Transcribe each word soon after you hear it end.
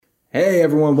Hey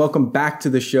everyone, welcome back to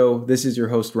the show. This is your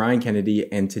host Ryan Kennedy,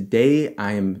 and today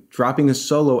I am dropping a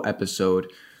solo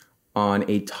episode on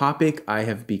a topic I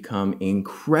have become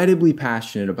incredibly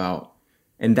passionate about,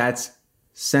 and that's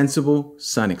sensible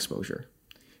sun exposure.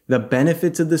 The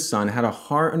benefits of the sun, how to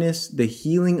harness the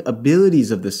healing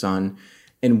abilities of the sun,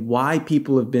 and why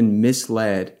people have been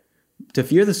misled to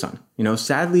fear the sun.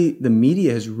 Sadly, the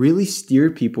media has really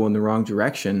steered people in the wrong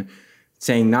direction,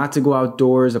 saying not to go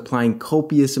outdoors, applying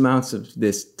copious amounts of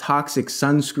this toxic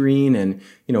sunscreen and,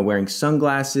 wearing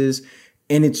sunglasses.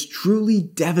 And it's truly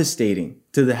devastating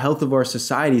to the health of our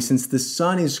society since the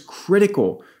sun is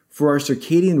critical for our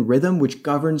circadian rhythm, which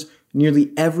governs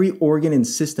nearly every organ and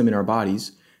system in our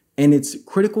bodies. And it's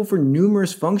critical for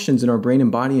numerous functions in our brain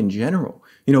and body in general.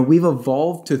 We've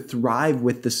evolved to thrive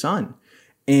with the sun.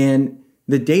 And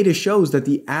the data shows that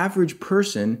the average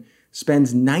person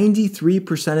spends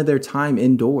 93% of their time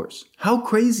indoors. How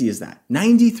crazy is that?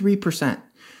 93%.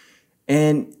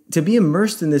 And to be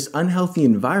immersed in this unhealthy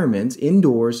environment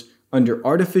indoors under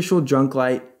artificial junk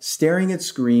light, staring at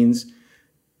screens,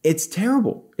 it's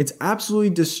terrible. It's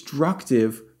absolutely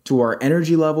destructive to our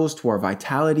energy levels, to our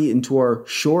vitality, and to our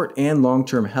short and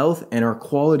long-term health and our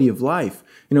quality of life.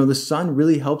 The sun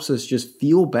really helps us just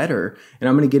feel better. And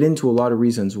I'm going to get into a lot of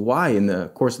reasons why in the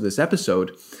course of this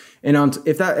episode. And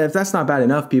if that's not bad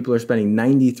enough, people are spending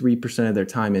 93% of their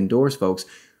time indoors, folks.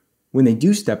 When they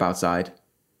do step outside,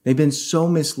 they've been so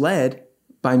misled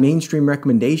by mainstream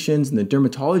recommendations and the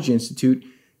Dermatology Institute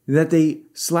that they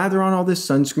slather on all this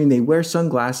sunscreen, they wear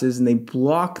sunglasses, and they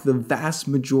block the vast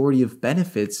majority of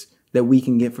benefits that we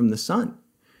can get from the sun.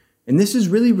 And this has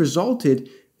really resulted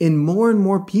in more and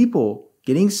more people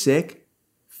getting sick,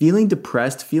 feeling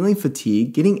depressed, feeling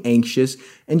fatigued, getting anxious,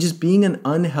 and just being an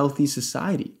unhealthy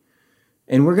society.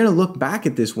 And we're going to look back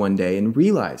at this one day and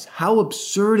realize how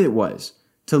absurd it was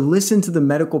to listen to the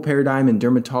medical paradigm and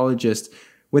dermatologists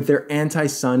with their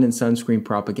anti-sun and sunscreen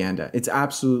propaganda. It's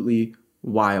absolutely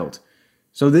wild.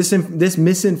 So this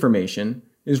misinformation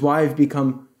is why I've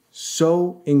become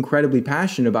so incredibly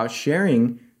passionate about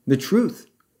sharing the truth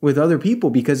with other people,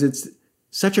 because it's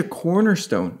such a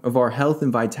cornerstone of our health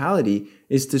and vitality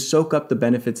is to soak up the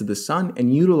benefits of the sun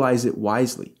and utilize it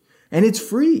wisely. And it's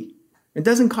free. It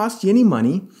doesn't cost you any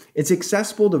money. It's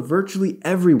accessible to virtually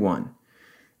everyone.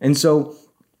 And so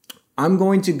I'm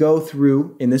going to go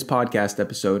through in this podcast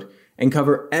episode and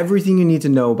cover everything you need to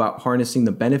know about harnessing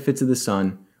the benefits of the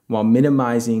sun while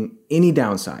minimizing any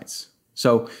downsides.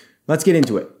 So let's get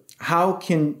into it. How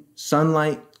can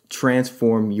sunlight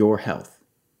transform your health?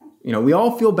 We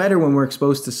all feel better when we're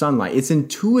exposed to sunlight. It's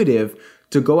intuitive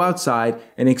to go outside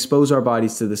and expose our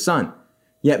bodies to the sun.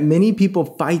 Yet many people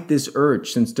fight this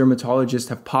urge since dermatologists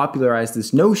have popularized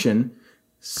this notion: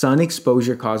 sun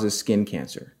exposure causes skin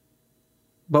cancer.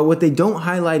 But what they don't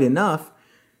highlight enough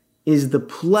is the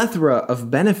plethora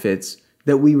of benefits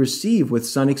that we receive with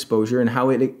sun exposure and how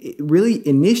it really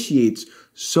initiates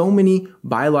so many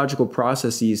biological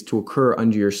processes to occur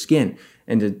under your skin.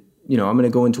 And I'm going to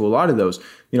go into a lot of those.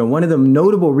 One of the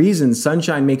notable reasons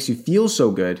sunshine makes you feel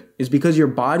so good is because your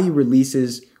body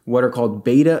releases what are called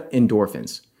beta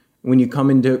endorphins when you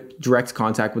come into direct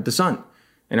contact with the sun.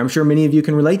 And I'm sure many of you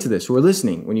can relate to this who are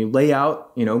listening. When you lay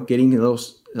out, getting a little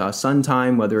sun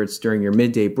time, whether it's during your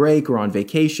midday break or on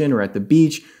vacation or at the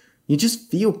beach, you just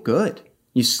feel good.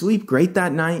 You sleep great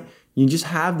that night. You just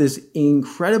have this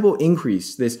incredible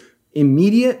increase, this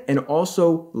immediate and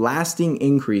also lasting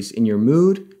increase in your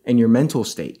mood and your mental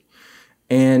state.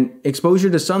 And exposure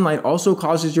to sunlight also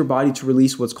causes your body to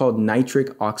release what's called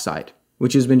nitric oxide,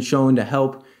 which has been shown to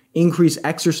help increase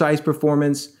exercise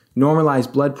performance,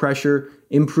 normalize blood pressure,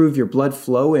 improve your blood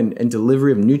flow and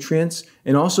delivery of nutrients,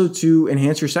 and also to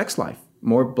enhance your sex life.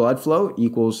 More blood flow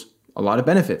equals a lot of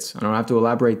benefits. I don't have to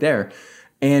elaborate there.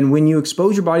 And when you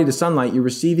expose your body to sunlight, you're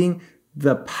receiving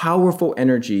the powerful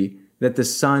energy that the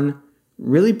sun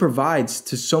really provides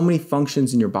to so many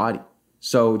functions in your body.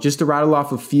 So just to rattle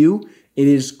off a few, it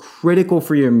is critical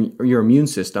for your immune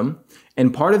system.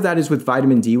 And part of that is with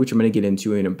vitamin D, which I'm going to get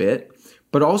into in a bit,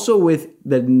 but also with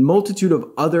the multitude of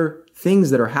other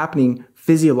things that are happening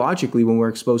physiologically when we're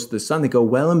exposed to the sun that go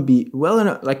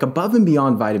like above and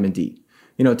beyond vitamin D.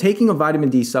 Taking a vitamin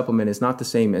D supplement is not the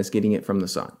same as getting it from the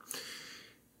sun.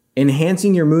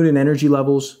 Enhancing your mood and energy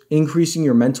levels, increasing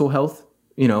your mental health,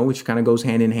 which kind of goes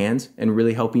hand in hand, and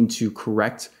really helping to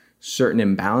correct certain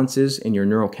imbalances in your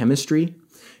neurochemistry.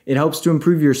 It helps to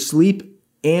improve your sleep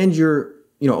and your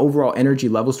overall energy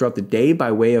levels throughout the day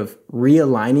by way of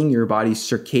realigning your body's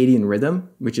circadian rhythm,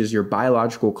 which is your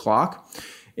biological clock.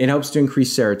 It helps to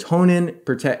increase serotonin.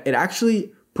 It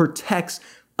actually protects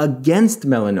against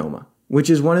melanoma, which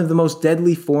is one of the most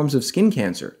deadly forms of skin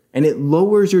cancer, and it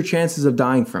lowers your chances of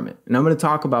dying from it. And I'm going to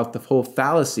talk about the whole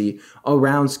fallacy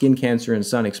around skin cancer and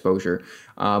sun exposure.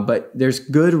 But there's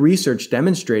good research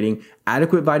demonstrating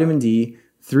adequate vitamin D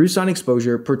through sun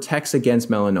exposure protects against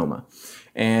melanoma.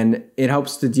 And it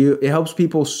helps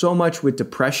people so much with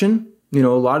depression. A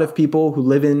lot of people who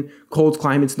live in cold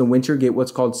climates in the winter get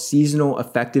what's called seasonal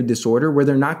affective disorder, where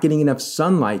they're not getting enough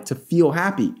sunlight to feel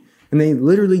happy. And they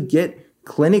literally get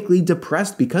clinically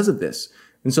depressed because of this.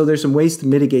 And so there's some ways to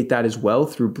mitigate that as well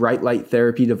through bright light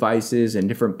therapy devices and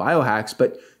different biohacks,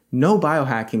 but no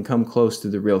biohack can come close to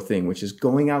the real thing, which is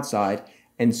going outside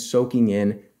and soaking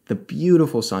in the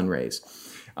beautiful sun rays.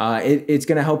 It's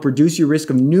going to help reduce your risk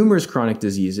of numerous chronic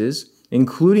diseases,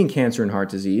 including cancer and heart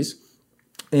disease.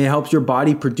 It helps your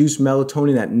body produce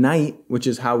melatonin at night, which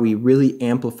is how we really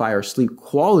amplify our sleep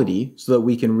quality so that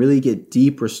we can really get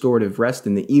deep restorative rest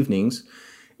in the evenings.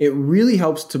 It really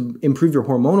helps to improve your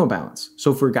hormonal balance.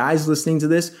 So for guys listening to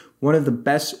this, one of the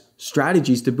best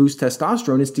strategies to boost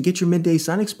testosterone is to get your midday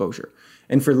sun exposure.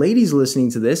 And for ladies listening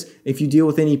to this, if you deal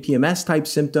with any PMS type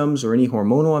symptoms or any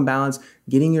hormonal imbalance,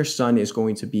 getting your sun is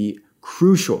going to be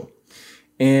crucial.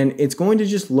 And it's going to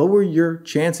just lower your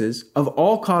chances of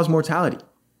all-cause mortality,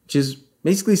 which is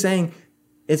basically saying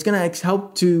it's going to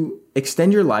help to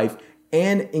extend your life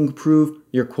and improve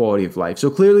your quality of life. So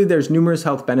clearly there's numerous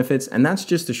health benefits, and that's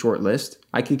just a short list.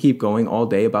 I could keep going all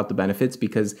day about the benefits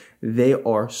because they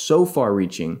are so far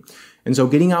reaching. And so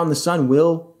getting out in the sun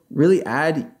will really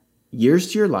add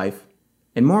years to your life,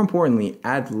 and more importantly,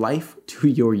 add life to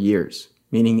your years,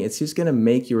 meaning it's just gonna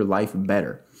make your life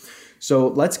better. So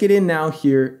let's get in now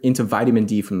here into vitamin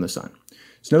D from the sun.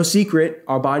 It's no secret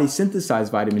our bodies synthesize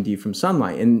vitamin D from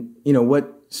sunlight, and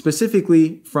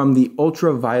specifically from the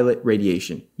ultraviolet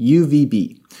radiation,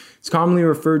 UVB. It's commonly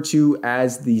referred to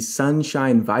as the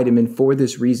sunshine vitamin for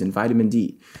this reason, vitamin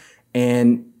D.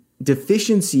 And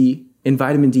deficiency in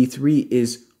vitamin D3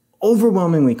 is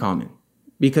overwhelmingly common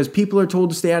because people are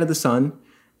told to stay out of the sun.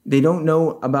 They don't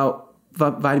know about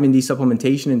vitamin D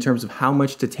supplementation in terms of how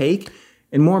much to take.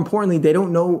 And more importantly, they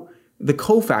don't know the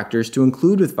cofactors to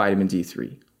include with vitamin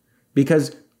D3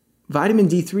 because vitamin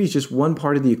D3 is just one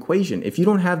part of the equation. If you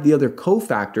don't have the other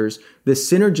cofactors, the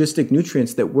synergistic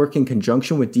nutrients that work in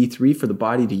conjunction with D3 for the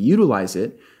body to utilize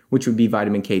it, which would be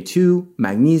vitamin K2,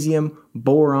 magnesium,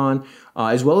 boron,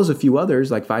 as well as a few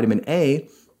others like vitamin A,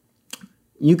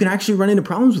 you can actually run into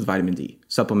problems with vitamin D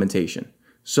supplementation.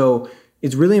 So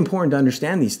it's really important to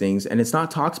understand these things, and it's not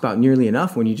talked about nearly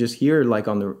enough when you just hear like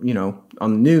on the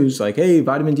news, like, hey,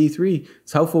 vitamin D3,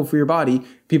 it's helpful for your body.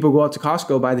 People go out to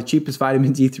Costco, buy the cheapest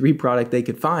vitamin D3 product they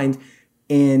could find,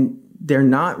 and they're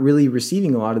not really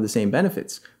receiving a lot of the same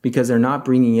benefits because they're not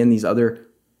bringing in these other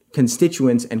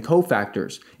constituents and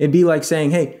cofactors. It'd be like saying,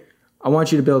 hey, I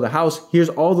want you to build a house. Here's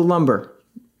all the lumber.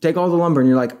 Take all the lumber. And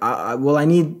you're like, I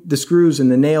need the screws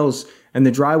and the nails and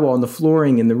the drywall and the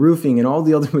flooring and the roofing and all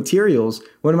the other materials.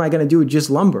 What am I going to do with just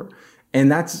lumber?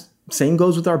 And that's same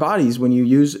goes with our bodies when you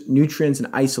use nutrients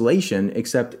in isolation,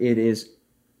 except it is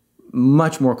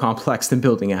much more complex than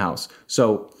building a house.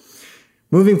 So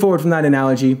moving forward from that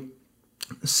analogy,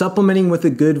 supplementing with a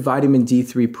good vitamin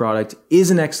D3 product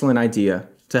is an excellent idea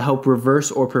to help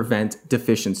reverse or prevent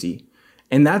deficiency.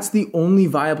 And that's the only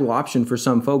viable option for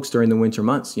some folks during the winter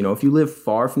months. If you live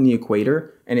far from the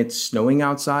equator and it's snowing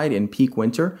outside in peak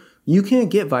winter, you can't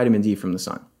get vitamin D from the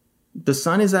sun. The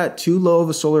sun is at too low of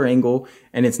a solar angle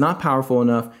and it's not powerful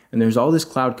enough, and there's all this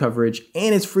cloud coverage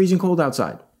and it's freezing cold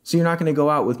outside. So you're not going to go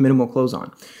out with minimal clothes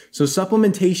on. So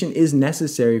supplementation is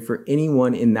necessary for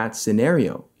anyone in that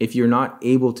scenario if you're not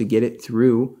able to get it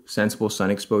through sensible sun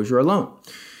exposure alone.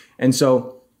 And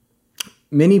so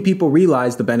many people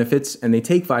realize the benefits and they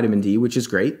take vitamin D, which is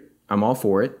great. I'm all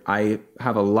for it. I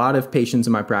have a lot of patients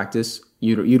in my practice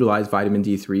utilize vitamin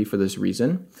D3 for this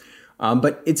reason.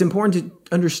 But it's important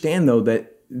to understand, though,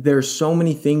 that there's so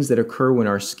many things that occur when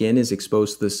our skin is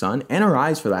exposed to the sun, and our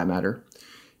eyes for that matter,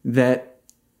 that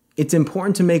it's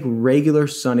important to make regular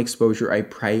sun exposure a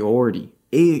priority.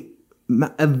 A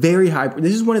very high,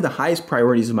 this is one of the highest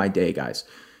priorities of my day, guys.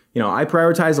 I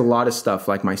prioritize a lot of stuff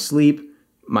like my sleep,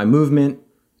 my movement,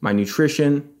 my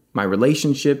nutrition, my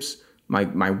relationships,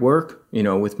 my work,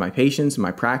 with my patients and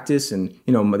my practice and,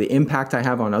 the impact I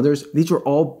have on others. These are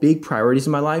all big priorities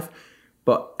in my life.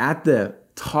 But at the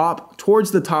top,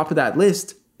 towards the top of that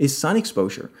list is sun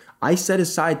exposure. I set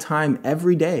aside time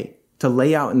every day to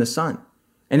lay out in the sun.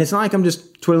 And it's not like I'm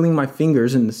just twiddling my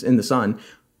fingers in the sun.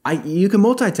 You can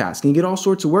multitask and get all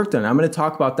sorts of work done. I'm going to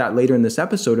talk about that later in this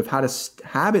episode of how to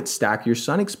habit stack your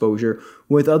sun exposure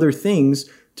with other things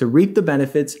to reap the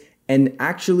benefits and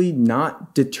actually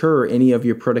not deter any of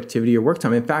your productivity or work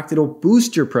time. In fact, it'll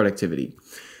boost your productivity.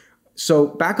 So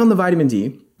back on the vitamin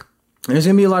D, there's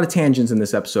going to be a lot of tangents in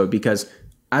this episode because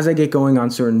as I get going on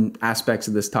certain aspects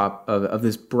of this of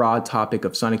this broad topic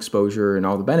of sun exposure and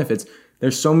all the benefits,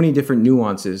 there's so many different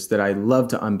nuances that I love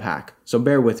to unpack. So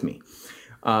bear with me.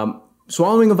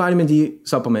 Swallowing a vitamin D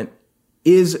supplement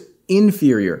is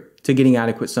inferior to getting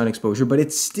adequate sun exposure, but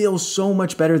it's still so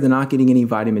much better than not getting any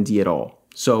vitamin D at all.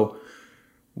 So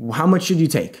how much should you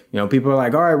take? People are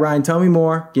like, all right, Ryan, tell me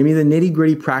more. Give me the nitty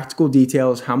gritty practical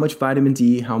details. How much vitamin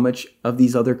D, how much of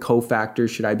these other cofactors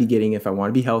should I be getting if I want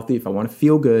to be healthy, if I want to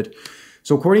feel good?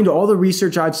 So according to all the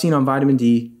research I've seen on vitamin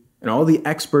D and all the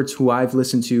experts who I've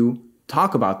listened to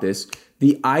talk about this,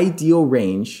 the ideal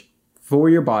range for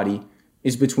your body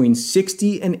is between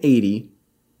 60 and 80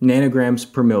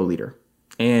 nanograms per milliliter.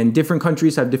 And different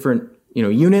countries have different,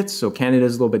 units. So Canada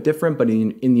is a little bit different, but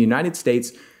in the United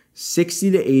States,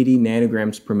 60 to 80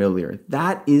 nanograms per milliliter.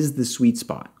 That is the sweet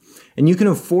spot. And you can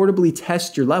affordably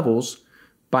test your levels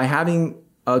by having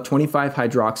a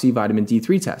 25-hydroxy vitamin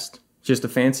D3 test. Just a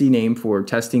fancy name for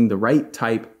testing the right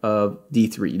type of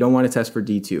D3. You don't want to test for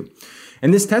D2.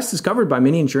 And this test is covered by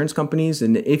many insurance companies.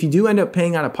 And if you do end up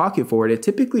paying out of pocket for it, it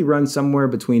typically runs somewhere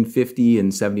between $50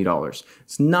 and $70.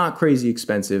 It's not crazy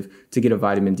expensive to get a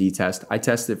vitamin D test. I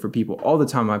test it for people all the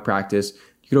time in my practice.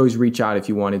 You could always reach out if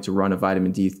you wanted to run a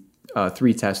vitamin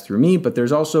D3 test through me, but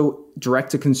there's also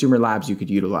direct-to-consumer labs you could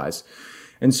utilize.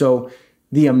 And so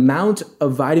the amount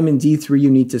of vitamin D3 you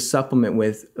need to supplement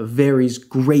with varies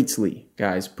greatly,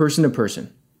 guys, person to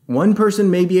person. One person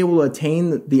may be able to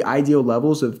attain the ideal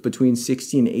levels of between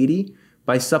 60 and 80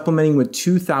 by supplementing with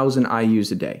 2,000 IUs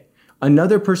a day.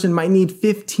 Another person might need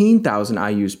 15,000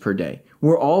 IUs per day.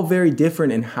 We're all very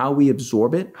different in how we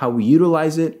absorb it, how we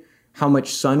utilize it, how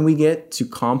much sun we get to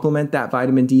complement that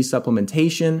vitamin D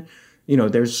supplementation.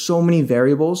 There's so many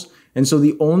variables. And so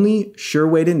the only sure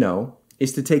way to know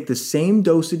is to take the same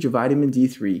dosage of vitamin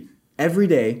D3 every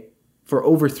day for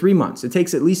over 3 months. It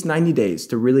takes at least 90 days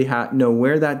to really know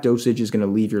where that dosage is going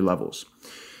to leave your levels.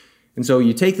 And so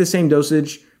you take the same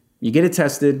dosage, you get it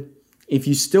tested. If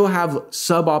you still have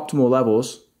suboptimal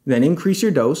levels, then increase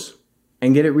your dose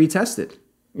and get it retested.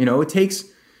 It takes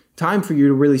time for you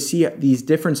to really see these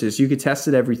differences. You could test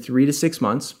it every 3 to 6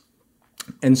 months.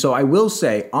 And so I will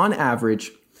say, on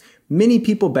average, many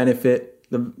people benefit,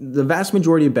 the vast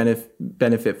majority of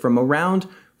benefit from around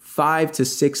 5,000 to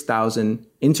 6,000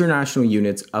 international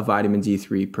units of vitamin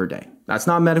D3 per day. That's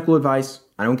not medical advice.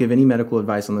 I don't give any medical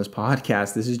advice on this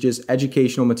podcast. This is just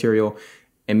educational material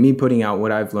and me putting out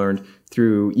what I've learned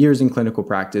through years in clinical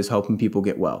practice, helping people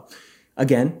get well.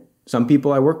 Again, some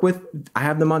people I work with, I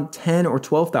have them on 10 or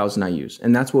 12,000 IUs,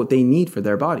 and that's what they need for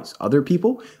their bodies. Other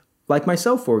people, like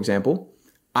myself, for example,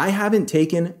 I haven't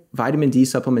taken vitamin D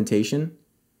supplementation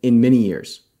in many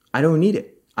years. I don't need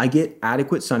it. I get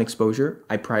adequate sun exposure.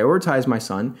 I prioritize my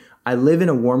sun. I live in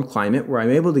a warm climate where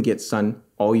I'm able to get sun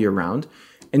all year round.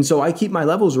 And so I keep my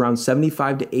levels around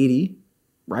 75 to 80,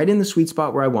 right in the sweet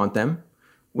spot where I want them,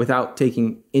 without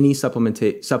taking any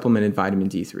supplemented vitamin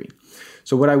D3.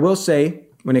 So what I will say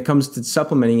when it comes to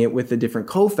supplementing it with the different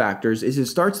cofactors is it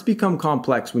starts to become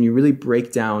complex when you really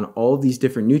break down all of these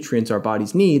different nutrients our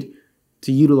bodies need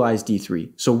to utilize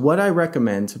D3. So what I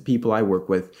recommend to people I work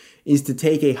with is to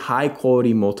take a high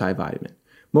quality multivitamin.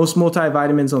 Most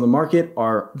multivitamins on the market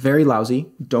are very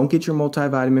lousy. Don't get your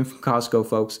multivitamin from Costco,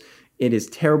 folks. It is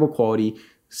terrible quality.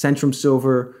 Centrum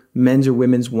Silver, men's or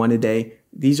women's one a day.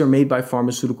 These are made by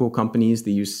pharmaceutical companies.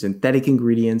 They use synthetic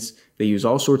ingredients. They use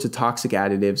all sorts of toxic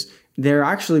additives. They're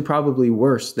actually probably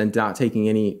worse than not taking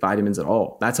any vitamins at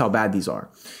all. That's how bad these are.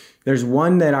 There's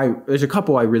a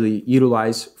couple I really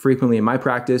utilize frequently in my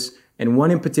practice, and one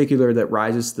in particular that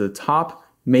rises to the top,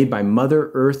 made by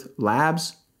Mother Earth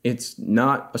Labs. It's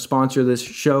not a sponsor of this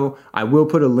show. I will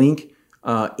put a link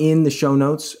in the show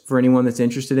notes for anyone that's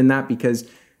interested in that, because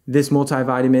this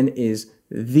multivitamin is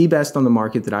the best on the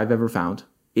market that I've ever found.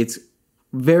 It's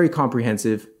very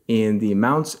comprehensive in the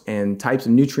amounts and types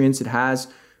of nutrients it has,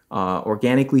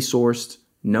 organically sourced,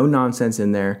 no nonsense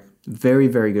in there. Very,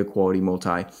 very good quality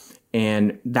multi.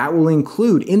 And that will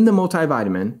include in the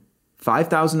multivitamin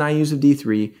 5,000 IUs of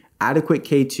D3, adequate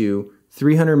K2,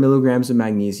 300 milligrams of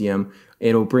magnesium.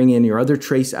 It'll bring in your other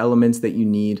trace elements that you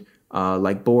need,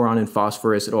 like boron and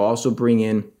phosphorus. It'll also bring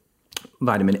in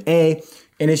vitamin A.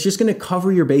 And it's just going to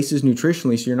cover your bases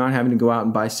nutritionally, so you're not having to go out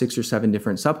and buy 6 or 7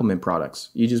 different supplement products.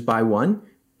 You just buy one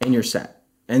and you're set.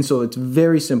 And so it's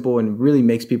very simple and really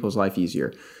makes people's life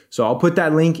easier. So I'll put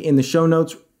that link in the show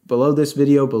notes below this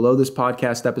video, below this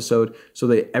podcast episode, so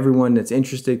that everyone that's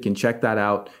interested can check that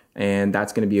out. And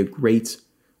that's going to be a great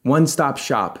one-stop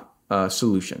shop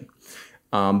solution.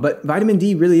 But vitamin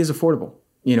D really is affordable,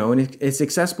 and it's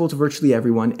accessible to virtually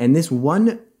everyone. And this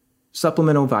one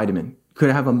supplemental vitamin could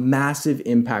have a massive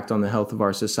impact on the health of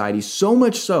our society, so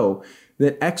much so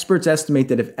that experts estimate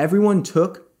that if everyone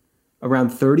took around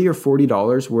 $30 or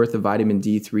 $40 worth of vitamin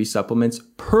D3 supplements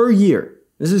per year,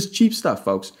 this is cheap stuff,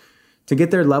 folks, to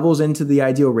get their levels into the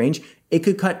ideal range, it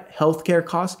could cut healthcare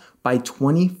costs by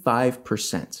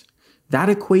 25%. That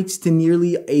equates to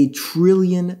nearly $1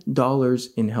 trillion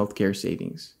in healthcare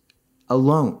savings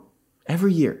alone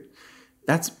every year.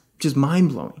 That's just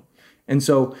mind-blowing. And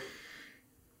so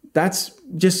that's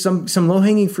just some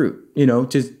low-hanging fruit,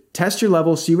 to test your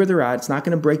levels, see where they're at. It's not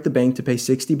going to break the bank to pay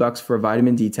 $60 for a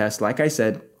vitamin D test. Like I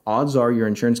said, odds are your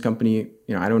insurance company,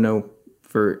 I don't know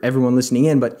for everyone listening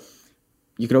in, but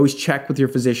you could always check with your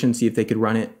physician, see if they could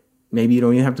run it. Maybe you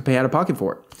don't even have to pay out of pocket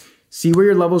for it. See where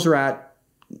your levels are at.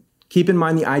 Keep in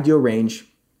mind the ideal range.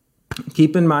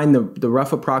 Keep in mind the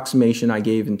rough approximation I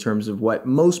gave in terms of what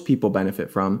most people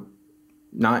benefit from,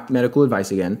 not medical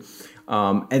advice again.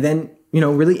 And then,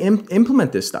 really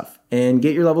implement this stuff and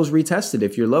get your levels retested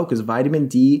if you're low, because vitamin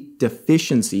D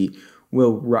deficiency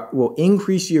will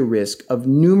increase your risk of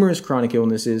numerous chronic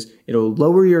illnesses. It'll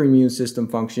lower your immune system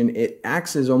function. It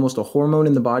acts as almost a hormone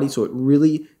in the body, so it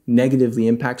really negatively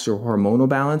impacts your hormonal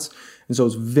balance. And so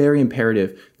it's very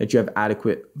imperative that you have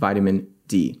adequate vitamin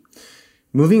D.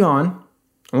 Moving on,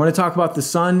 I want to talk about the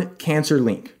sun-cancer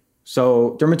link.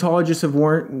 So dermatologists have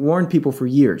warned people for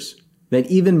years that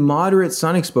even moderate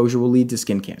sun exposure will lead to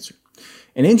skin cancer.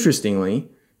 And interestingly,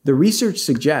 the research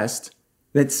suggests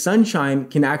that sunshine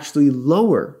can actually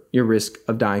lower your risk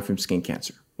of dying from skin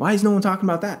cancer. Why is no one talking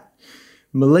about that?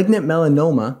 Malignant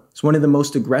melanoma is one of the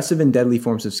most aggressive and deadly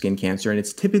forms of skin cancer, and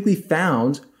it's typically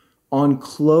found on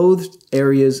clothed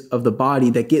areas of the body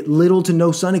that get little to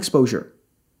no sun exposure.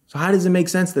 So how does it make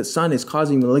sense that sun is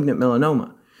causing malignant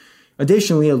melanoma?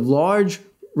 Additionally, a large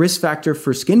risk factor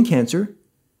for skin cancer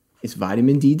is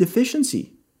vitamin D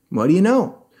deficiency. What do you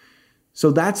know?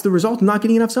 So that's the result of not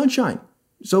getting enough sunshine.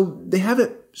 So they have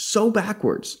it so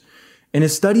backwards. And a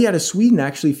study out of Sweden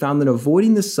actually found that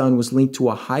avoiding the sun was linked to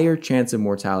a higher chance of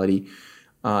mortality,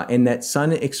 and that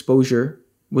sun exposure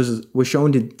was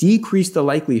shown to decrease the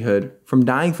likelihood from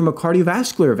dying from a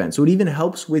cardiovascular event. So it even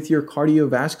helps with your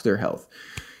cardiovascular health.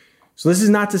 So this is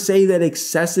not to say that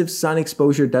excessive sun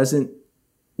exposure doesn't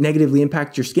negatively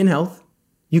impact your skin health.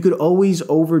 You could always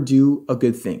overdo a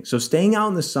good thing. So staying out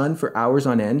in the sun for hours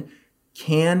on end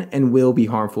can and will be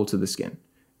harmful to the skin.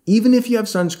 Even if you have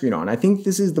sunscreen on, I think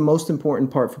this is the most important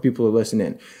part for people to listen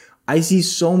in. I see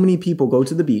so many people go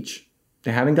to the beach.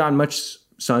 They haven't gotten much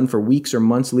sun for weeks or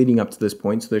months leading up to this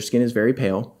point, so their skin is very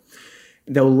pale.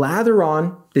 They'll lather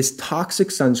on this toxic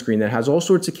sunscreen that has all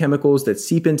sorts of chemicals that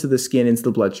seep into the skin, into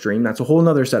the bloodstream. That's a whole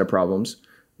nother set of problems,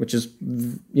 which is,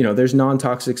 there's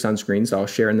non-toxic sunscreens I'll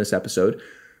share in this episode.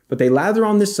 But they lather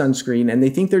on this sunscreen and they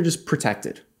think they're just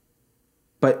protected.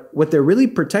 But what they're really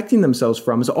protecting themselves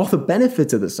from is all the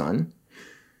benefits of the sun.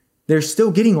 They're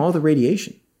still getting all the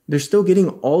radiation. They're still getting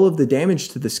all of the damage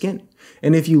to the skin.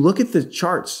 And if you look at the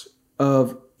charts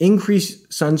of increased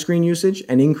sunscreen usage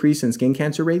and increase in skin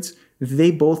cancer rates, they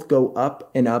both go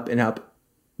up and up and up,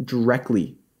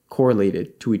 directly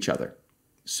correlated to each other.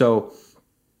 So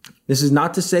this is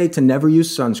not to say to never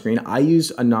use sunscreen. I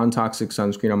use a non-toxic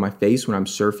sunscreen on my face when I'm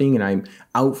surfing and I'm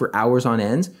out for hours on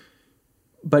end.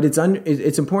 But it's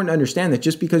important to understand that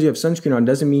just because you have sunscreen on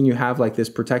doesn't mean you have like this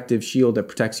protective shield that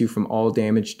protects you from all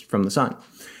damage from the sun.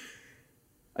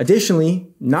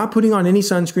 Additionally, not putting on any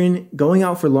sunscreen, going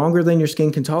out for longer than your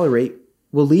skin can tolerate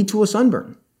will lead to a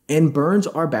sunburn. And burns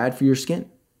are bad for your skin.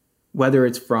 Whether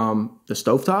it's from the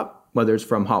stovetop, whether it's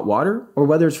from hot water, or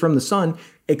whether it's from the sun,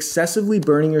 excessively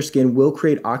burning your skin will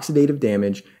create oxidative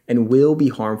damage and will be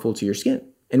harmful to your skin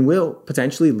and will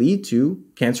potentially lead to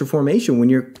cancer formation when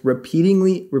you're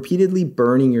repeatedly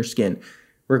burning your skin,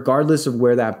 regardless of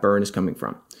where that burn is coming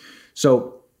from.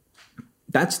 So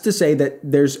that's to say that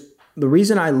the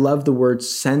reason I love the word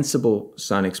sensible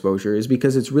sun exposure is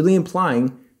because it's really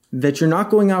implying that you're not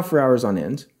going out for hours on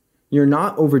end. You're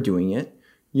not overdoing it.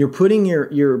 You're putting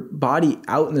your body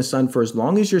out in the sun for as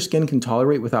long as your skin can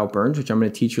tolerate without burns, which I'm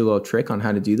going to teach you a little trick on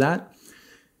how to do that.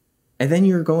 And then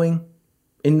you're going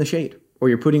in the shade, or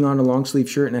you're putting on a long sleeve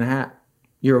shirt and a hat.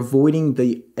 You're avoiding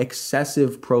the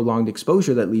excessive prolonged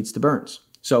exposure that leads to burns.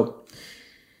 So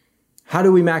how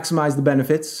do we maximize the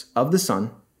benefits of the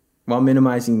sun while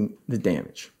minimizing the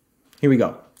damage? Here we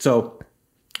go. So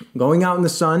going out in the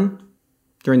sun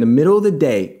during the middle of the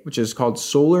day, which is called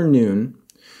solar noon,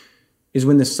 is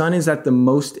when the sun is at the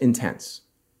most intense.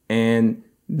 And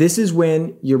This is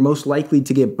when you're most likely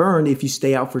to get burned if you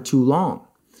stay out for too long.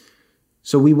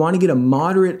 So we want to get a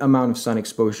moderate amount of sun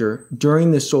exposure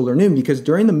during the solar noon, because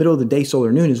during the middle of the day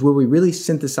solar noon is where we really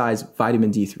synthesize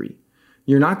vitamin D3.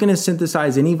 You're not going to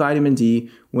synthesize any vitamin D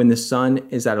when the sun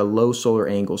is at a low solar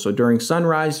angle. So during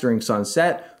sunrise, during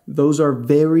sunset, those are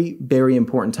very, very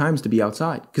important times to be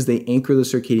outside because they anchor the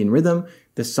circadian rhythm.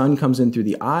 The sun comes in through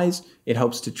the eyes. It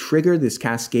helps to trigger this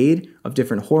cascade of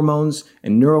different hormones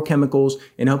and neurochemicals,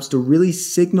 and helps to really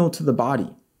signal to the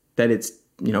body that it's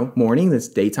morning, that's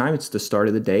daytime, it's the start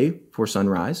of the day for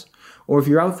sunrise. Or if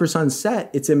you're out for sunset,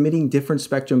 it's emitting different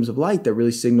spectrums of light that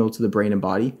really signal to the brain and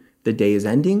body the day is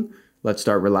ending. Let's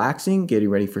start relaxing, getting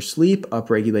ready for sleep,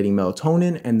 upregulating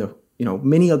melatonin, and the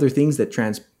many other things that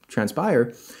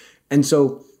transpire. And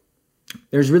so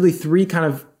there's really three kind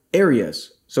of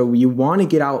areas. So you want to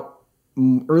get out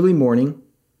early morning,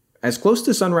 as close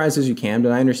to sunrise as you can,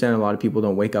 but I understand a lot of people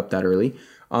don't wake up that early.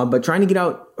 But trying to get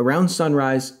out around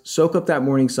sunrise, soak up that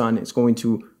morning sun, it's going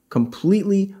to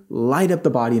completely light up the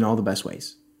body in all the best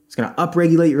ways. It's going to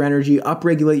upregulate your energy,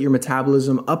 upregulate your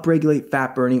metabolism, upregulate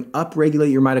fat burning, upregulate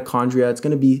your mitochondria. It's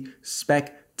going to be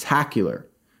spectacular.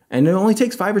 And it only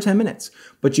takes 5 or 10 minutes.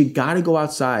 But you got to go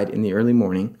outside in the early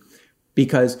morning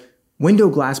because window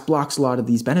glass blocks a lot of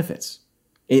these benefits.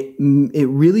 It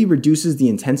really reduces the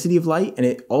intensity of light, and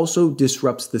it also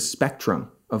disrupts the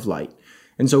spectrum of light.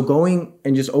 And so going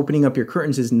and just opening up your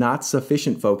curtains is not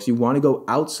sufficient, folks. You want to go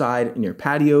outside in your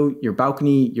patio, your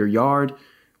balcony, your yard,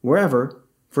 wherever,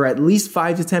 for at least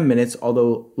 5 to 10 minutes,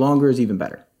 although longer is even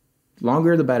better.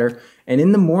 Longer the better. And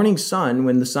in the morning sun,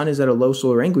 when the sun is at a low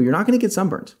solar angle, you're not going to get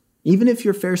sunburned, even if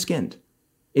you're fair-skinned.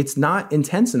 It's not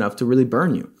intense enough to really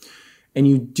burn you. And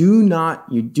you do not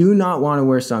want to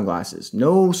wear sunglasses.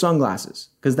 No sunglasses,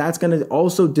 because that's going to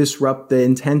also disrupt the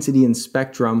intensity and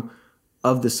spectrum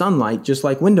of the sunlight, just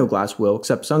like window glass will,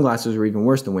 except sunglasses are even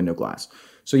worse than window glass.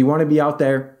 So you want to be out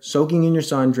there soaking in your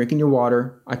sun, drinking your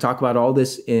water. I talk about all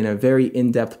this in a very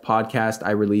in-depth podcast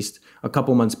I released a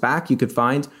couple months back. You could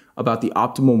find about the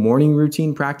optimal morning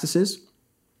routine practices.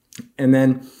 And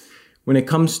then when it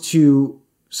comes to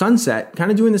sunset,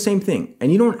 kind of doing the same thing.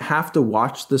 And you don't have to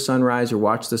watch the sunrise or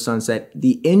watch the sunset.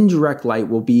 The indirect light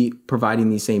will be providing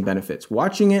these same benefits.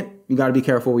 Watching it, you got to be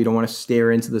careful. You don't want to stare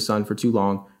into the sun for too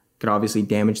long. It could obviously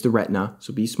damage the retina,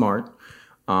 so be smart.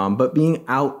 But being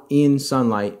out in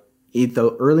sunlight,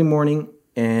 the early morning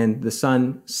and the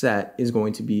sunset is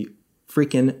going to be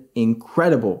freaking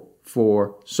incredible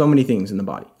for so many things in the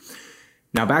body.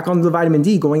 Now back on the vitamin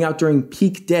D, going out during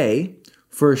peak day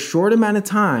for a short amount of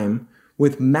time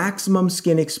with maximum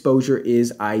skin exposure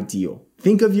is ideal.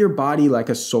 Think of your body like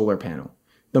a solar panel.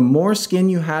 The more skin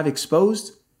you have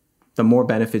exposed, the more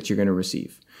benefits you're going to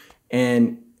receive.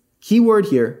 And keyword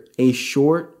here, a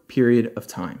short period of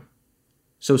time.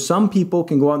 So some people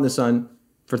can go out in the sun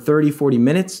for 30, 40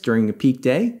 minutes during a peak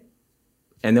day,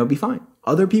 and they'll be fine.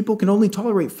 Other people can only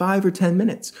tolerate 5 or 10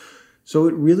 minutes. So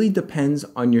it really depends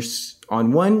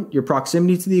on one, your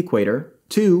proximity to the equator,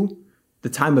 2, the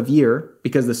time of year,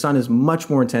 because the sun is much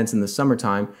more intense in the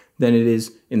summertime than it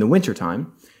is in the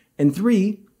wintertime, and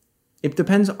 3, it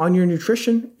depends on your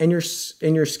nutrition and your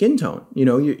skin tone.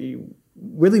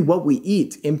 Really what we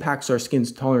eat impacts our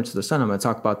skin's tolerance to the sun. I'm going to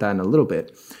talk about that in a little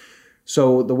bit.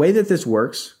 So the way that this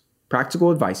works,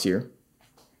 practical advice here,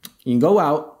 you can go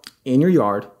out in your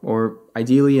yard or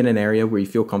ideally in an area where you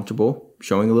feel comfortable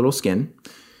showing a little skin.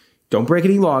 Don't break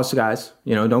any laws, guys.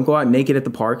 Don't go out naked at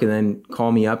the park and then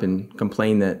call me up and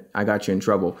complain that I got you in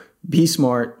trouble. Be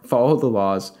smart, follow the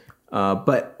laws.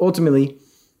 But ultimately,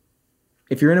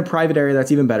 if you're in a private area,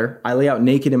 that's even better. I lay out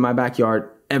naked in my backyard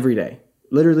every day.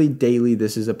 Literally daily,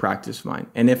 this is a practice of mine.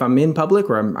 And if I'm in public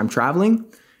or I'm traveling,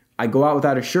 I go out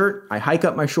without a shirt, I hike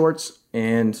up my shorts,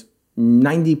 and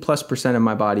 90+% of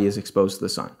my body is exposed to the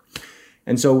sun.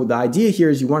 And so the idea here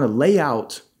is you want to lay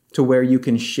out to where you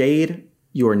can shade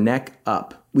your neck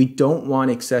up. We don't want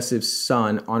excessive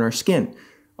sun on our skin,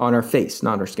 on our face,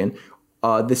 not our skin.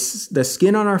 The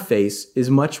skin on our face is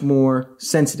much more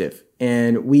sensitive,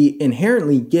 and we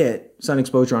inherently get sun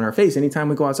exposure on our face anytime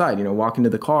we go outside. Walk into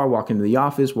the car, walk into the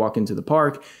office, walk into the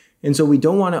park. And so we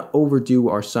don't want to overdo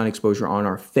our sun exposure on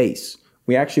our face.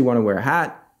 We actually want to wear a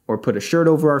hat or put a shirt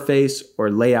over our face or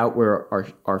lay out where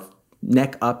our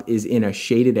neck up is in a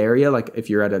shaded area. Like if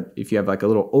you have like a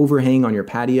little overhang on your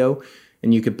patio,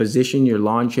 and you could position your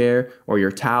lawn chair or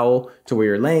your towel to where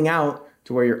you're laying out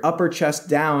to where your upper chest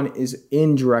down is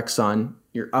in direct sun,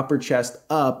 your upper chest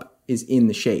up is in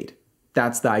the shade.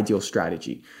 That's the ideal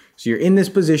strategy. So you're in this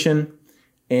position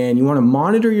and you want to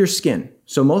monitor your skin.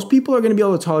 So most people are going to be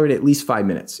able to tolerate at least 5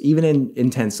 minutes, even in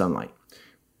intense sunlight.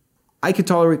 I could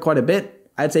tolerate quite a bit.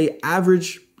 I'd say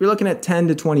average, you're looking at 10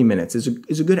 to 20 minutes is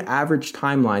a good average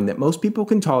timeline that most people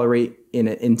can tolerate in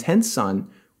an intense sun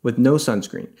with no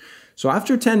sunscreen. So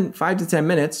after 5 to 10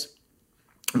 minutes,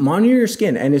 monitor your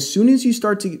skin. And as soon as you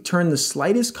start to turn the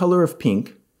slightest color of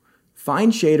pink,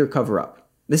 find shade or cover up.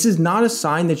 This is not a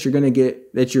sign that you're going to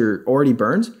get that you're already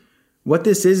burned. What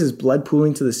this is blood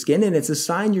pooling to the skin, and it's a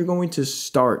sign you're going to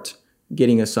start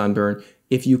getting a sunburn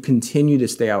if you continue to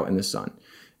stay out in the sun.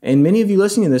 And many of you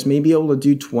listening to this may be able to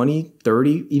do 20,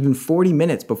 30, even 40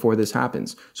 minutes before this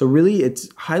happens. So really, it's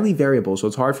highly variable. So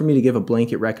it's hard for me to give a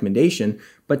blanket recommendation,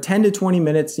 but 10 to 20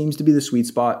 minutes seems to be the sweet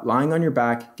spot, lying on your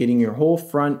back, getting your whole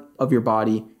front of your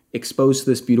body exposed to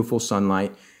this beautiful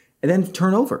sunlight, and then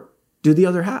turn over, do the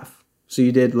other half. So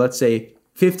you did, let's say,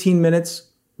 15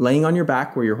 minutes laying on your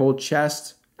back where your whole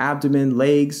chest, abdomen,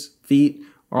 legs, feet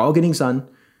are all getting sun.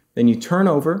 Then you turn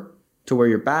over to where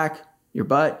your back, your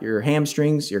butt, your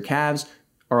hamstrings, your calves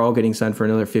are all getting sun for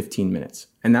another 15 minutes.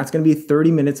 And that's going to be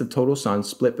 30 minutes of total sun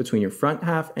split between your front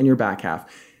half and your back half.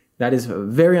 That is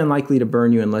very unlikely to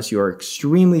burn you unless you are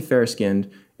extremely fair-skinned,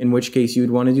 in which case you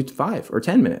would want to do 5 or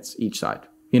 10 minutes each side.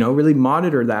 Really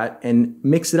monitor that and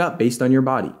mix it up based on your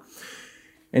body.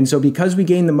 And so because we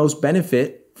gain the most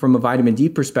benefit from a vitamin D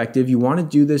perspective, you want to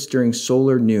do this during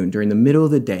solar noon, during the middle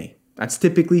of the day. That's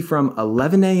typically from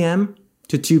 11 a.m.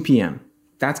 to 2 p.m.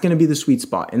 That's going to be the sweet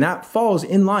spot. And that falls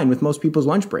in line with most people's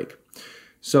lunch break.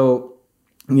 So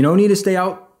you don't need to stay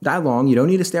out that long. You don't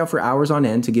need to stay out for hours on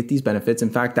end to get these benefits. In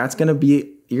fact, you're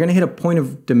going to hit a point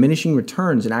of diminishing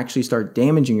returns and actually start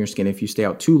damaging your skin if you stay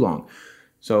out too long.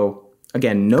 So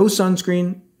again, no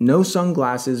sunscreen, no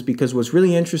sunglasses, because what's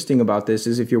really interesting about this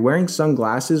is if you're wearing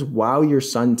sunglasses while you're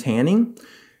sun tanning,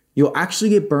 you'll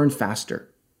actually get burned faster.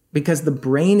 Because the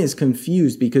brain is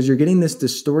confused because you're getting this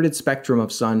distorted spectrum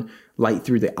of sunlight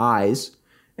through the eyes,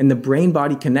 and the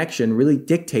brain-body connection really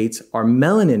dictates our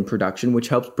melanin production, which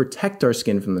helps protect our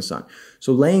skin from the sun.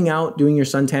 So laying out, doing your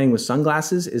sun tanning with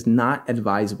sunglasses is not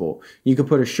advisable. You could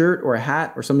put a shirt or a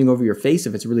hat or something over your face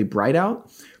if it's really bright out,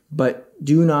 but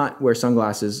do not wear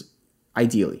sunglasses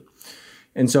ideally.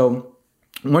 And so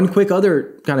one quick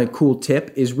other kind of cool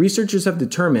tip is researchers have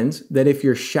determined that if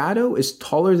your shadow is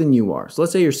taller than you are, so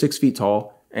let's say you're 6 feet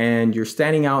tall and you're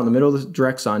standing out in the middle of the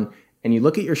direct sun and you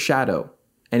look at your shadow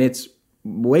and it's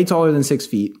way taller than 6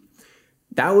 feet,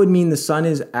 that would mean the sun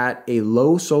is at a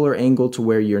low solar angle to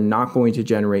where you're not going to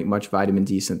generate much vitamin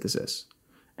D synthesis.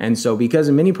 And so because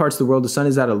in many parts of the world, the sun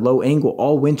is at a low angle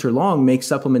all winter long, makes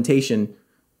supplementation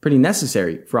pretty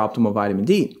necessary for optimal vitamin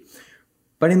D.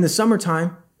 But in the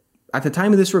summertime, at the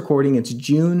time of this recording, it's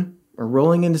June or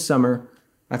rolling into summer.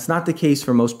 That's not the case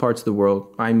for most parts of the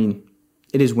world. I mean,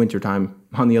 it is wintertime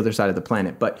on the other side of the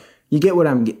planet, but you get what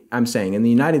I'm saying. In the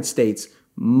United States,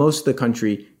 most of the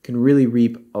country can really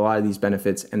reap a lot of these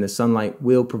benefits, and the sunlight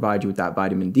will provide you with that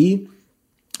vitamin D.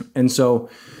 And so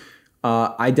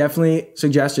I definitely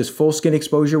suggest just full skin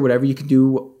exposure, whatever you can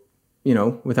do,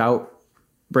 without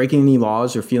breaking any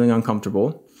laws or feeling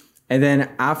uncomfortable. And then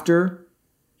after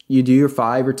you do your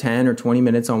 5 or 10 or 20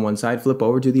 minutes on one side, flip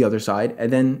over to the other side,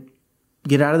 and then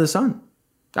get out of the sun.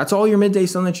 That's all your midday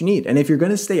sun that you need. And if you're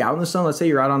going to stay out in the sun, let's say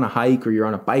you're out on a hike or you're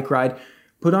on a bike ride,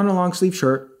 put on a long sleeve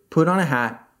shirt, put on a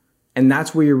hat, and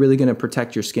that's where you're really going to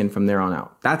protect your skin from there on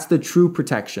out. That's the true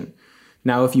protection.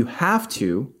 Now, if you have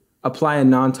to, apply a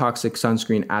non-toxic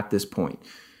sunscreen at this point.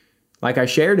 Like I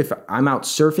shared, if I'm out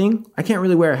surfing, I can't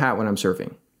really wear a hat when I'm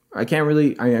surfing. I can't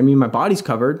really, my body's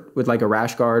covered with like a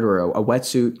rash guard or a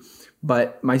wetsuit,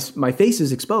 but my face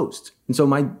is exposed. And so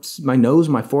my nose,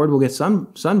 my forehead will get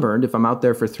sunburned if I'm out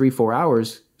there for 3-4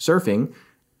 hours surfing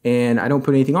and I don't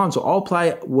put anything on. So I'll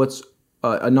apply what's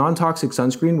a non-toxic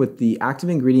sunscreen with the active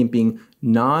ingredient being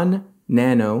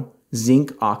non-nano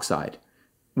zinc oxide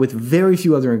with very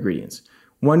few other ingredients.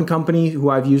 One company who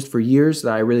I've used for years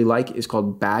that I really like is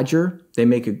called Badger. They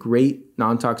make a great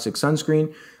non-toxic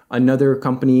sunscreen. Another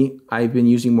company I've been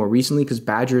using more recently, because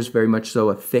Badger is very much so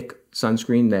a thick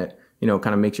sunscreen that,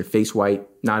 kind of makes your face white.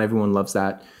 Not everyone loves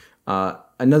that.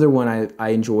 Another one I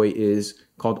enjoy is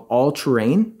called All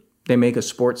Terrain. They make a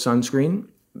sports sunscreen,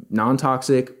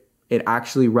 non-toxic. It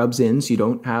actually rubs in, so you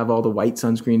don't have all the white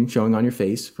sunscreen showing on your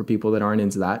face for people that aren't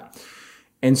into that.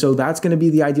 And so that's going to be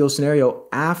the ideal scenario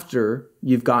after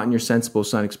you've gotten your sensible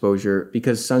sun exposure,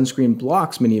 because sunscreen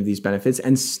blocks many of these benefits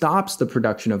and stops the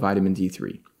production of vitamin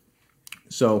D3.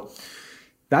 So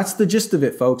that's the gist of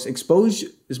it, folks. Expose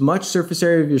as much surface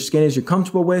area of your skin as you're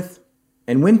comfortable with.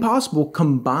 And when possible,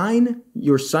 combine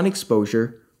your sun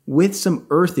exposure with some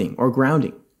earthing or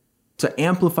grounding to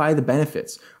amplify the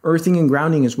benefits. Earthing and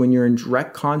grounding is when you're in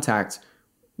direct contact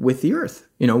with the earth,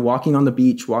 walking on the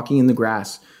beach, walking in the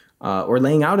grass, or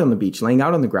laying out on the beach, laying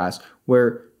out on the grass,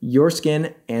 where your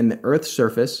skin and the Earth's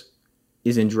surface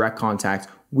is in direct contact,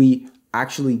 we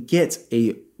actually get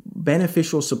a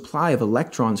beneficial supply of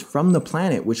electrons from the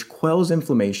planet, which quells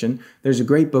inflammation. There's a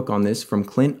great book on this from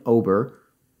Clint Ober,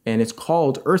 and it's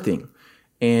called Earthing.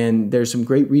 And there's some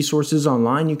great resources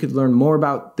online. You could learn more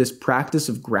about this practice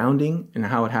of grounding and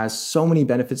how it has so many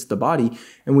benefits to the body.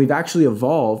 And we've actually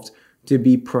evolved to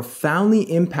be profoundly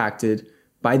impacted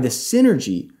by the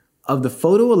synergy of the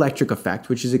photoelectric effect,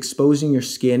 which is exposing your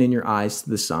skin and your eyes to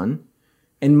the sun,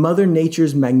 and Mother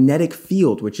Nature's magnetic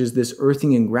field, which is this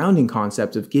earthing and grounding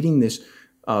concept of getting this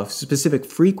specific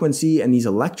frequency and these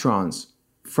electrons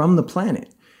from the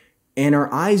planet. And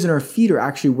our eyes and our feet are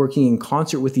actually working in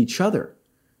concert with each other.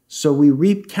 So we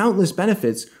reap countless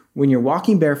benefits when you're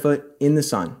walking barefoot in the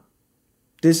sun.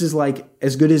 This is like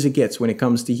as good as it gets when it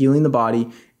comes to healing the body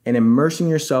and immersing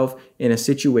yourself in a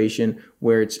situation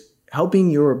where it's helping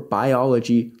your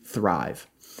biology thrive.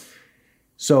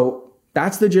 So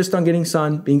that's the gist on getting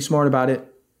sun, being smart about it.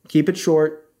 Keep it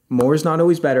short. More is not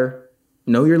always better.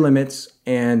 Know your limits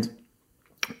and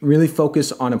really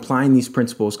focus on applying these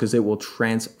principles because it will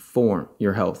transform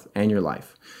your health and your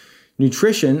life.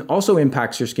 Nutrition also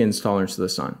impacts your skin's tolerance to the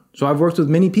sun. So I've worked with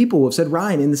many people who have said,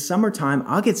 Ryan, in the summertime,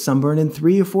 I'll get sunburned in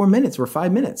 3 or 4 minutes or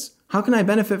 5 minutes. How can I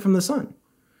benefit from the sun?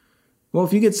 Well,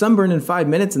 if you get sunburned in 5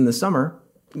 minutes in the summer,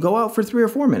 go out for 3 or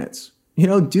 4 minutes.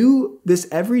 Do this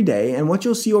every day. And what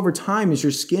you'll see over time is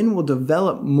your skin will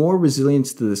develop more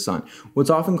resilience to the sun. What's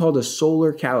often called a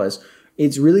solar callus.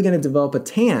 It's really going to develop a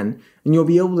tan and you'll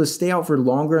be able to stay out for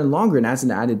longer and longer. And as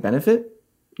an added benefit,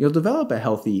 you'll develop a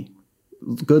healthy,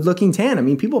 good-looking tan. I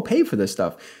mean, people pay for this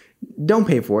stuff. Don't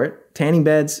pay for it. Tanning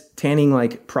beds, tanning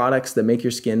like products that make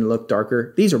your skin look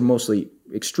darker. These are mostly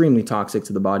extremely toxic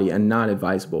to the body and not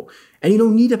advisable. And you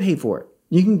don't need to pay for it.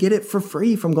 You can get it for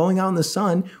free from going out in the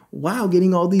sun while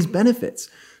getting all these benefits.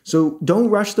 So don't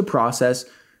rush the process.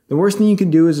 The worst thing you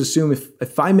can do is assume if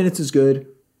 5 minutes is good,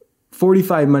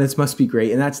 45 minutes must be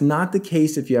great. And that's not the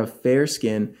case if you have fair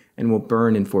skin and will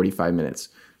burn in 45 minutes.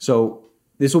 So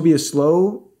this will be a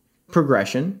slow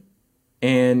progression.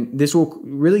 And this will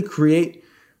really create,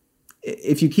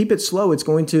 if you keep it slow, it's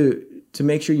going to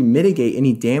make sure you mitigate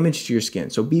any damage to your skin.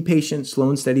 So be patient, slow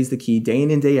and steady is the key, day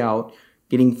in and day out,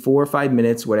 getting 4 or 5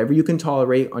 minutes, whatever you can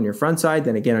tolerate on your front side,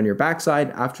 then again on your back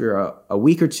side. After a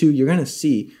week or two, you're going to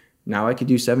see, now I could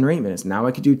do 7 or 8 minutes. Now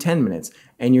I could do 10 minutes.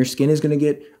 And your skin is going to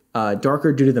get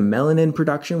darker due to the melanin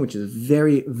production, which is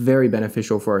very, very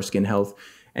beneficial for our skin health.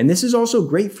 And this is also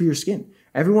great for your skin.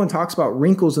 Everyone talks about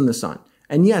wrinkles in the sun.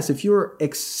 And yes, if you're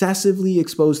excessively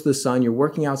exposed to the sun, you're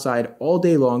working outside all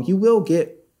day long, you will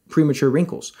get premature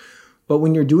wrinkles. But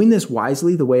when you're doing this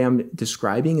wisely, the way I'm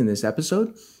describing in this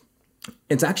episode,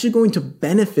 it's actually going to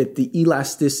benefit the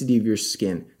elasticity of your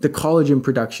skin, the collagen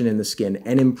production in the skin,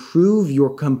 and improve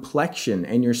your complexion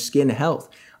and your skin health.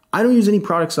 I don't use any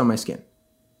products on my skin.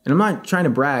 And I'm not trying to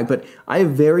brag, but I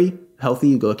have very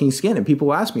healthy looking skin. And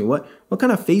people ask me, what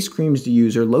kind of face creams do you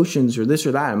use or lotions or this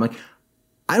or that? I'm like,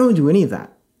 I don't do any of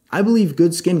that. I believe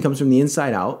good skin comes from the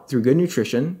inside out through good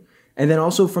nutrition and then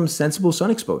also from sensible sun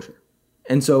exposure.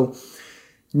 And so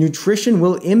nutrition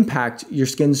will impact your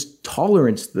skin's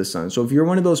tolerance to the sun. So if you're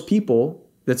one of those people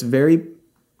that's very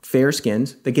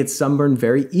fair-skinned, that gets sunburned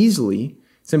very easily,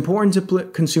 it's important to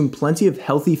consume plenty of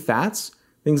healthy fats,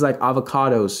 things like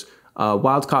avocados,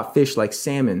 wild-caught fish like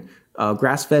salmon,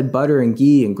 grass-fed butter and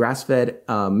ghee, and grass-fed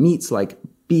meats like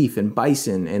beef and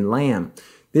bison and lamb.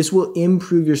 This will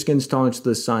improve your skin's tolerance to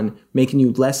the sun, making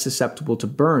you less susceptible to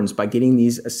burns by getting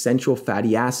these essential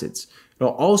fatty acids.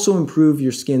 It'll also improve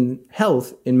your skin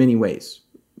health in many ways,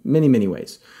 many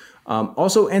ways.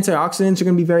 Also, antioxidants are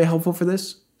going to be very helpful for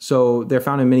this. So they're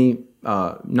found in many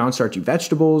non-starchy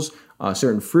vegetables,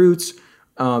 certain fruits.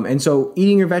 And so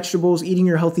eating your vegetables, eating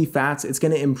your healthy fats, it's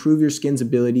going to improve your skin's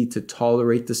ability to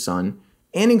tolerate the sun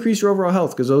and increase your overall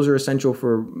health because those are essential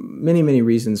for many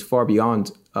reasons far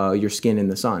beyond your skin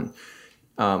and the sun.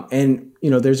 And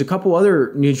there's a couple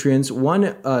other nutrients,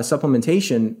 one supplement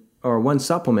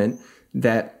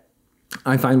that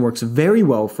I find works very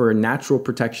well for natural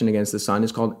protection against the sun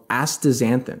is called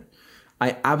astaxanthin.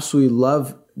 I absolutely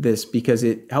love this because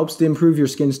it helps to improve your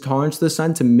skin's tolerance to the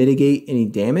sun to mitigate any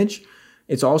damage.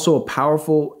 It's also a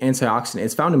powerful antioxidant.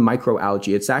 It's found in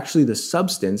microalgae. It's actually the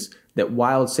substance that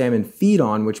wild salmon feed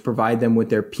on, which provide them with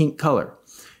their pink color.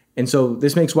 And so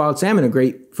this makes wild salmon a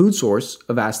great food source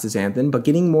of astaxanthin, but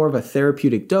getting more of a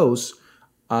therapeutic dose,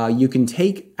 you can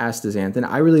take astaxanthin.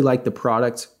 I really like the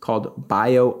product called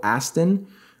BioAstin.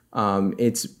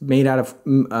 It's made out of,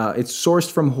 it's sourced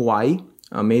from Hawaii.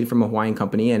 made from a Hawaiian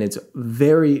company, and it's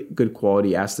very good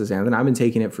quality astaxanthin. I've been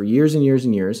taking it for years and years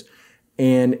and years,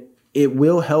 and it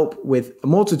will help with a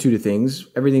multitude of things,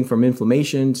 everything from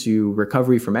inflammation to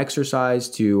recovery from exercise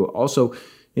to also,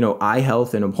 eye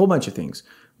health and a whole bunch of things.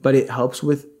 But it helps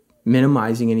with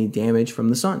minimizing any damage from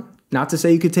the sun. Not to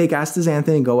say you could take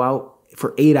astaxanthin and go out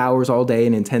for 8 hours all day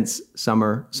in intense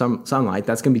sunlight.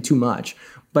 That's going to be too much,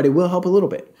 but it will help a little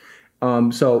bit.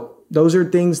 So those are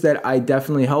things that I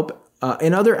definitely help.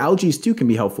 And other algae too can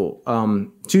be helpful.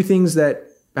 Two things that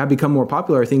have become more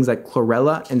popular are things like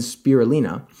chlorella and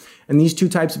spirulina. And these two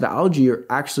types of algae are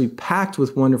actually packed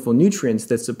with wonderful nutrients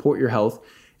that support your health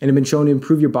and have been shown to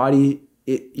improve your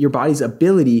body's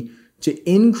ability to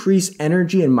increase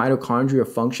energy and mitochondria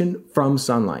function from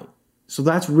sunlight. So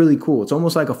that's really cool. It's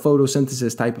almost like a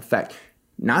photosynthesis type effect.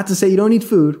 Not to say you don't need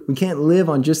food. We can't live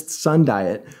on just sun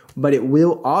diet, but it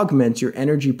will augment your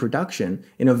energy production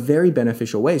in a very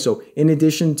beneficial way. So in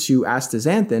addition to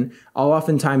astaxanthin, I'll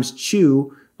oftentimes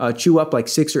chew up like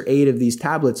 6 or 8 of these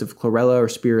tablets of chlorella or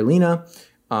spirulina,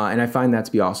 and I find that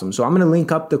to be awesome. So I'm going to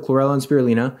link up the chlorella and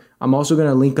spirulina. I'm also going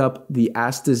to link up the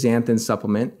astaxanthin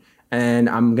supplement, and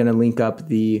I'm going to link up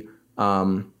the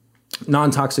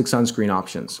non-toxic sunscreen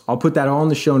options. I'll put that all in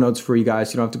the show notes for you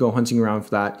guys. You don't have to go hunting around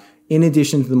for that, in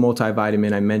addition to the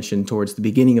multivitamin I mentioned towards the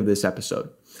beginning of this episode.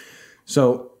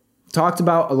 So talked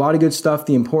about a lot of good stuff,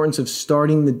 the importance of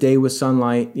starting the day with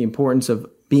sunlight, the importance of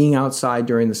being outside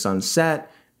during the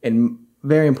sunset, and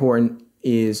very important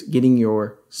is getting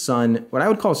your sun, what I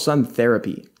would call sun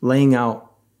therapy, laying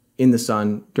out in the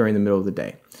sun during the middle of the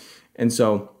day. And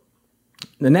so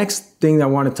the next thing that I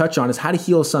want to touch on is how to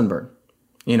heal a sunburn.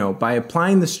 By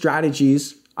applying the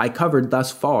strategies I covered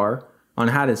thus far on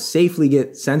how to safely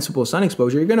get sensible sun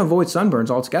exposure, you're going to avoid sunburns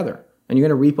altogether and you're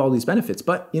going to reap all these benefits.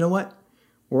 But you know what?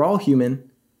 We're all human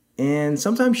and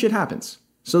sometimes shit happens.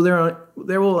 So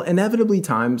there will inevitably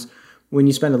times when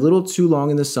you spend a little too long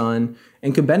in the sun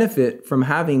and could benefit from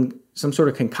having some sort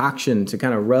of concoction to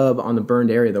kind of rub on the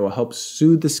burned area that will help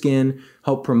soothe the skin,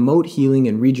 help promote healing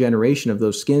and regeneration of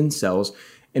those skin cells.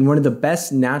 And one of the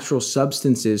best natural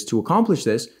substances to accomplish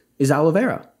this is aloe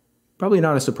vera. Probably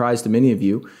not a surprise to many of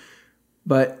you,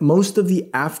 but most of the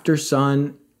after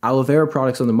sun aloe vera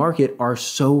products on the market are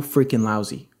so freaking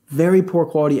lousy. Very poor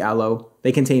quality aloe.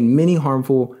 They contain many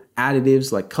harmful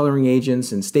additives like coloring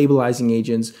agents and stabilizing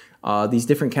agents, these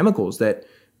different chemicals that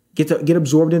get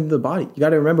absorbed into the body. You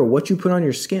got to remember, what you put on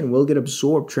your skin will get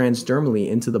absorbed transdermally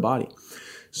into the body.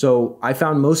 So I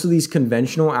found most of these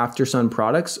conventional after sun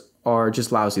products are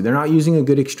just lousy. They're not using a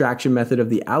good extraction method of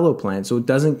the aloe plant, so it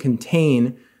doesn't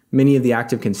contain many of the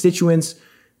active constituents.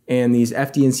 And these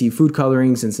FD&C food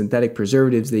colorings and synthetic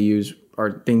preservatives they use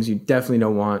are things you definitely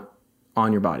don't want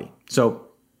on your body. So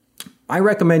I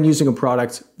recommend using a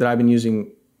product that I've been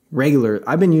using regular.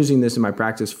 I've been using this in my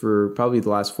practice for probably the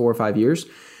last 4 or 5 years,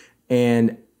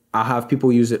 and I'll have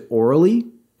people use it orally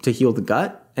to heal the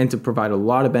gut and to provide a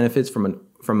lot of benefits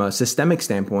from a systemic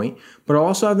standpoint, but I'll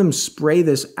also have them spray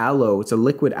this aloe, it's a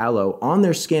liquid aloe, on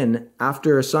their skin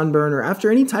after a sunburn or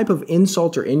after any type of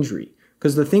insult or injury.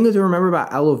 Because the thing to remember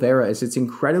about aloe vera is it's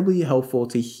incredibly helpful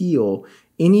to heal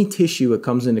any tissue it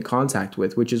comes into contact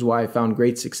with, which is why I found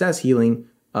great success healing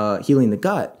the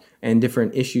gut and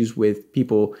different issues with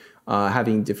people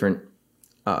having different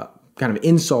kind of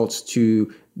insults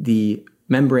to the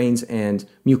membranes and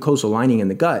mucosal lining in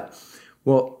the gut.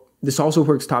 Well, this also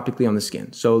works topically on the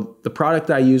skin. So the product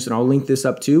that I use, and I'll link this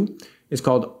up too, is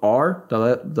called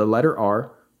the letter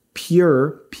R,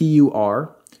 Pure,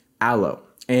 P-U-R, aloe.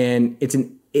 And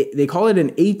they call it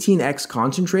an 18X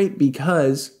concentrate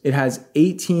because it has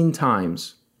 18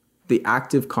 times the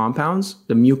active compounds,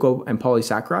 the muco and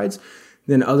polysaccharides,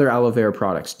 than other aloe vera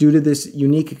products due to this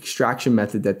unique extraction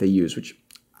method that they use, which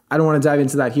I don't want to dive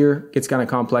into that here. It gets kind of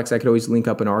complex. I could always link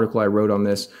up an article I wrote on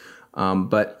this.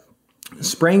 But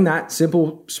spraying that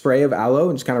simple spray of aloe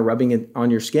and just kind of rubbing it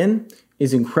on your skin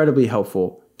is incredibly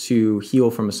helpful to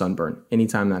heal from a sunburn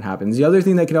anytime that happens. The other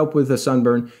thing that can help with a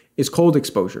sunburn is cold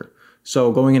exposure.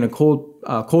 So going in a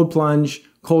cold plunge,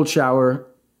 cold shower,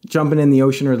 jumping in the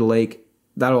ocean or the lake,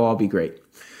 that'll all be great.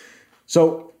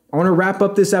 So I want to wrap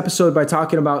up this episode by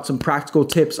talking about some practical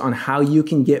tips on how you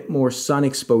can get more sun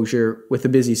exposure with a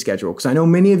busy schedule. Because I know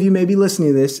many of you may be listening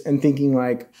to this and thinking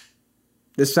like,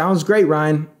 this sounds great,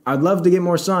 Ryan. I'd love to get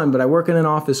more sun, but I work in an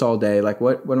office all day. Like,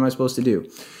 what am I supposed to do?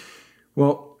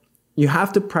 Well, you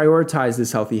have to prioritize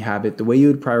this healthy habit the way you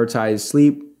would prioritize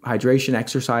sleep, hydration,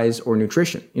 exercise, or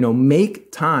nutrition.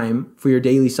 Make time for your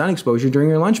daily sun exposure during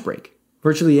your lunch break.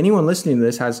 Virtually anyone listening to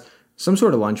this has some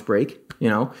sort of lunch break,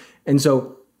 And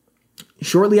so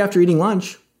shortly after eating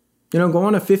lunch, go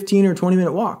on a 15 or 20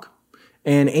 minute walk.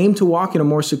 And aim to walk in a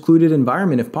more secluded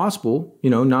environment if possible,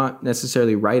 not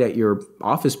necessarily right at your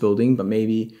office building, but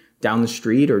maybe down the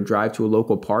street or drive to a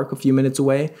local park a few minutes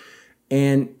away.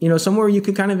 And, somewhere you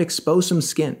could kind of expose some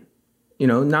skin,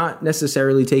 not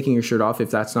necessarily taking your shirt off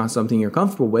if that's not something you're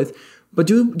comfortable with, but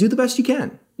do the best you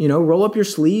can, roll up your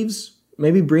sleeves,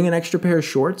 maybe bring an extra pair of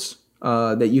shorts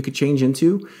that you could change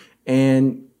into,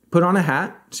 and put on a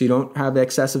hat so you don't have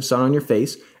excessive sun on your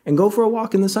face, and go for a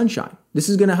walk in the sunshine. This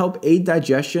is going to help aid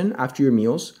digestion after your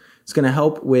meals. It's going to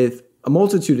help with a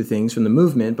multitude of things from the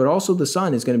movement, but also the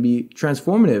sun is going to be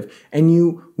transformative, and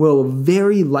you will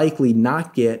very likely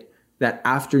not get that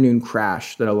afternoon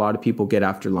crash that a lot of people get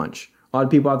after lunch. A lot of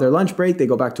people have their lunch break, they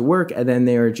go back to work, and then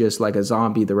they're just like a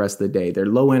zombie the rest of the day. They're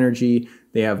low energy,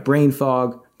 they have brain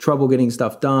fog, trouble getting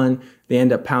stuff done. They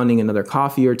end up pounding another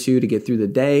coffee or two to get through the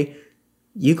day.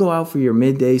 You go out for your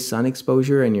midday sun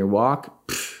exposure and your walk,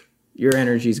 your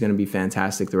energy is going to be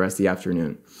fantastic the rest of the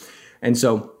afternoon. And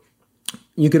so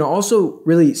you can also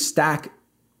really stack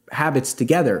habits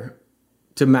together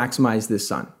to maximize this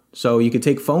sun. So you could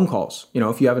take phone calls.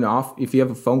 If you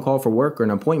have a phone call for work or an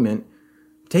appointment,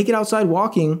 take it outside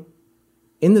walking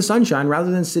in the sunshine rather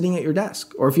than sitting at your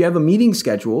desk. Or if you have a meeting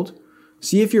scheduled,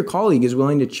 see if your colleague is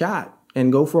willing to chat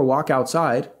and go for a walk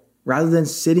outside rather than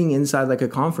sitting inside like a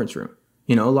conference room.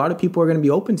 A lot of people are going to be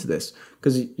open to this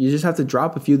because you just have to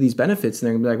drop a few of these benefits and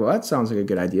they're going to be like, well, that sounds like a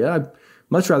good idea. I'd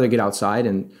much rather get outside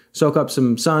and soak up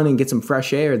some sun and get some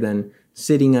fresh air than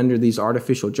sitting under these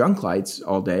artificial junk lights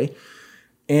all day.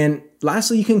 And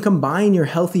lastly, you can combine your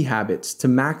healthy habits to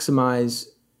maximize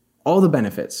all the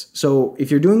benefits. So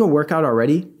if you're doing a workout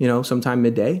already, sometime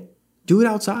midday, do it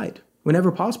outside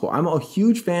whenever possible. I'm a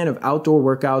huge fan of outdoor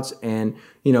workouts and,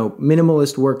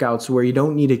 minimalist workouts where you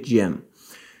don't need a gym.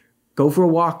 Go for a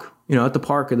walk, at the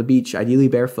park or the beach, ideally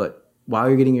barefoot, while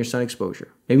you're getting your sun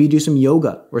exposure. Maybe you do some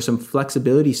yoga or some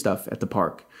flexibility stuff at the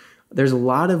park. There's a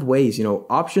lot of ways,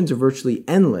 options are virtually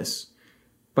endless.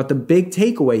 But the big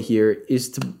takeaway here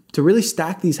is to really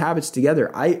stack these habits together.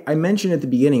 I mentioned at the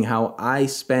beginning how I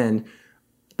spend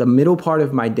the middle part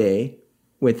of my day,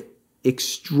 with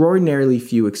extraordinarily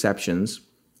few exceptions,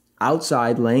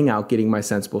 outside laying out getting my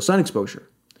sensible sun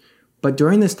exposure. But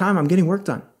during this time, I'm getting work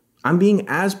done. I'm being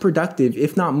as productive,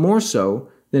 if not more so,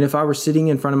 than if I were sitting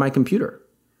in front of my computer.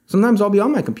 Sometimes I'll be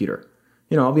on my computer.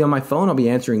 I'll be on my phone, I'll be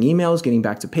answering emails, getting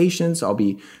back to patients. I'll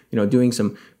be, doing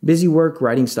some busy work,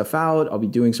 writing stuff out. I'll be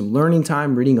doing some learning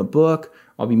time, reading a book.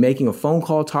 I'll be making a phone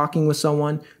call, talking with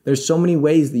someone. There's so many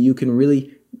ways that you can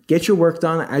really get your work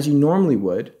done as you normally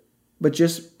would, but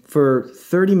just for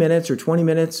 30 minutes or 20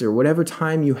 minutes or whatever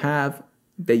time you have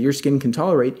that your skin can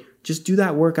tolerate, just do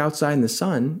that work outside in the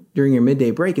sun during your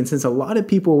midday break. And since a lot of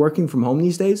people are working from home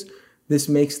these days, this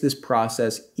makes this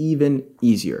process even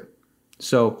easier.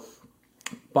 So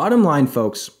bottom line,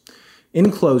 folks,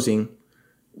 in closing,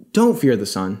 don't fear the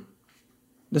sun.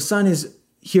 The sun is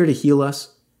here to heal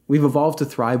us. We've evolved to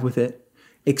thrive with it.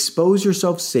 Expose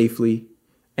yourself safely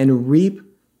and reap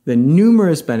the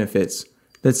numerous benefits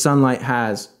that sunlight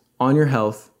has on your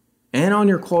health and on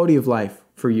your quality of life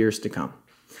for years to come.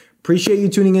 Appreciate you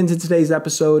tuning into today's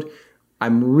episode. I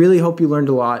really hope you learned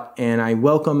a lot, and I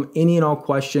welcome any and all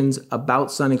questions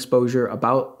about sun exposure,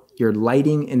 about your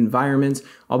lighting environments.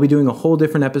 I'll be doing a whole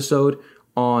different episode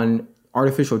on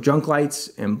artificial junk lights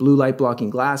and blue light blocking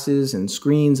glasses and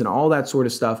screens and all that sort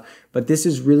of stuff. But this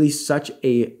is really such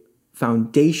a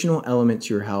foundational element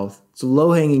to your health. It's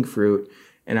low-hanging fruit,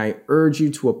 and I urge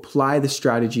you to apply the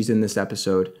strategies in this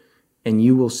episode, and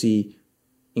you will see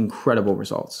incredible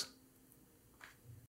results.